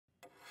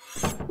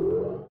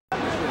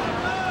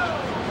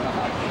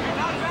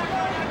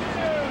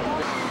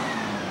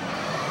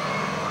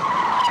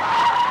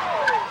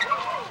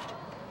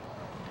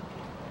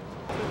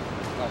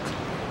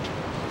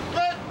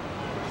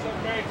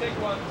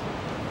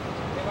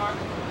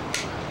Mark.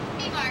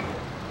 Hey, Mark.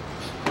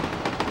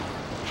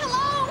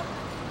 Hello?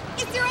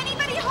 Is there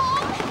anybody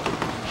home?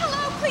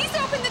 Hello, please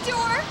open the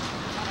door.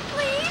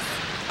 Please?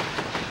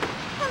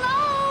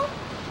 Hello?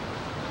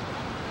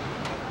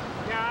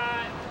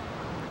 Got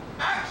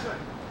action!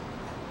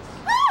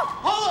 Oh!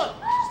 Hold on!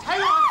 Just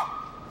hang on!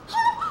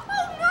 Oh,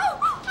 no!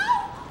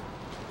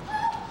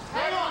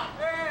 Hang on!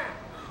 And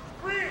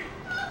 3,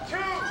 2,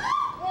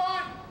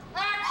 1,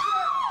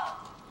 action!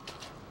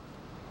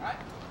 All right.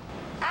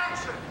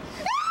 Action!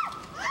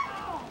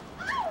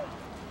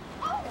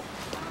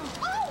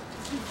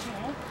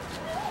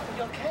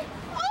 You okay?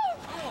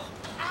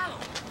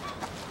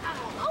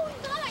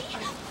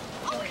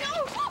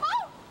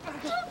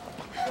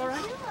 You all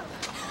right?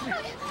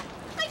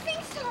 I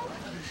think so.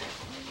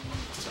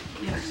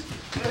 Yes.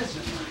 Yes.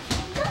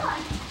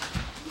 God.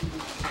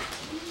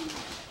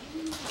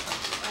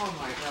 Oh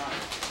my God.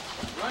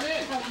 Run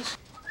in!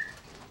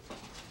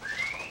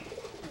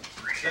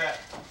 Set.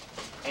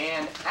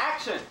 And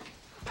action!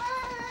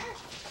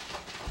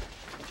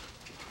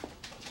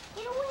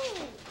 Get away!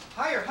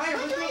 Higher, higher!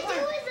 What do I do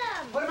with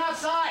them? Put him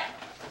outside!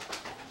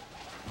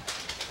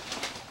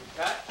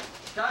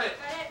 Got it.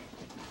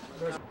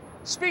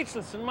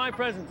 Speechless in my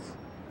presence.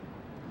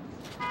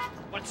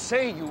 What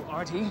say you,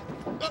 Artie?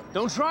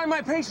 Don't try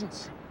my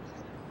patience.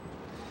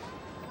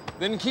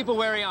 Then keep a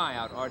wary eye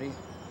out, Artie.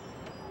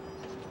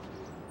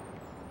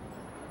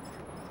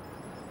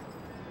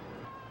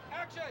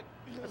 Action!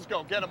 Let's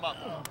go. Get him up.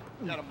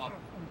 Get him up.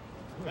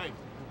 Hey.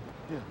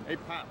 Hey,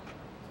 Pop.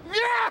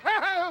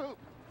 Yeah!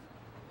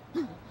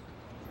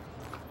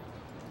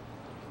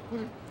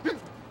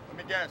 Let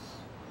me guess.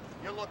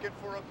 You're looking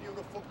for a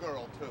beautiful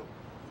girl, too.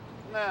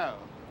 No.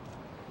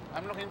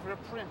 I'm looking for a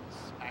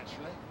prince,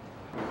 actually.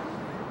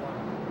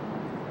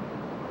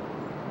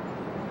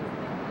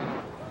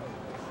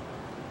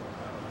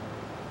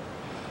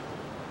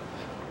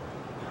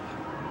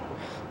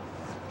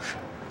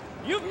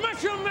 You've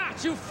met your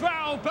match, you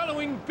foul,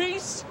 bellowing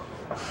beast!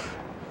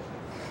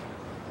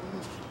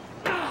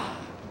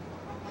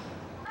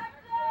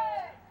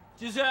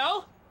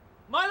 Giselle?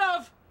 My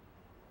love!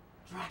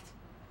 Drat.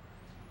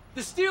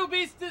 The steel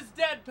beast is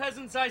dead,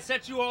 peasants. I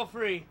set you all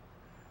free.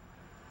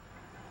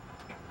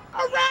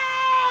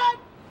 Hooray!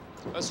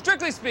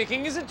 Strictly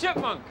speaking, he's a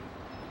chipmunk.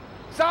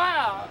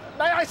 Sire,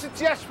 may I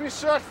suggest we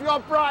search for your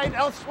bride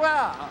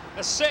elsewhere?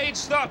 A sage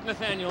thought,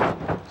 Nathaniel.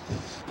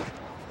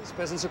 These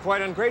peasants are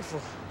quite ungrateful.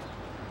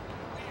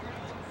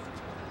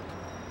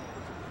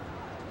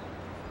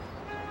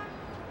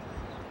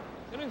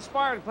 An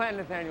inspired plan,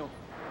 Nathaniel.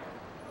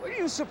 Where do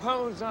you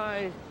suppose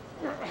I...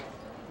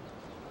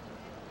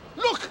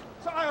 Look,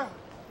 sire!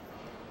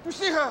 You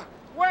see her?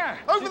 Where?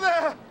 Over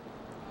there!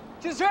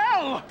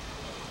 Giselle!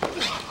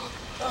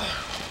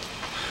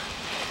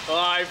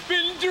 I've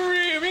been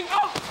dreaming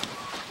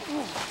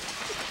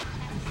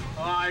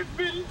I've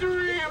been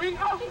dreaming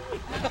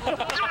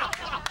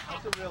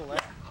That's a real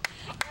laugh.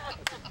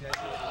 That's a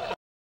genuine laugh.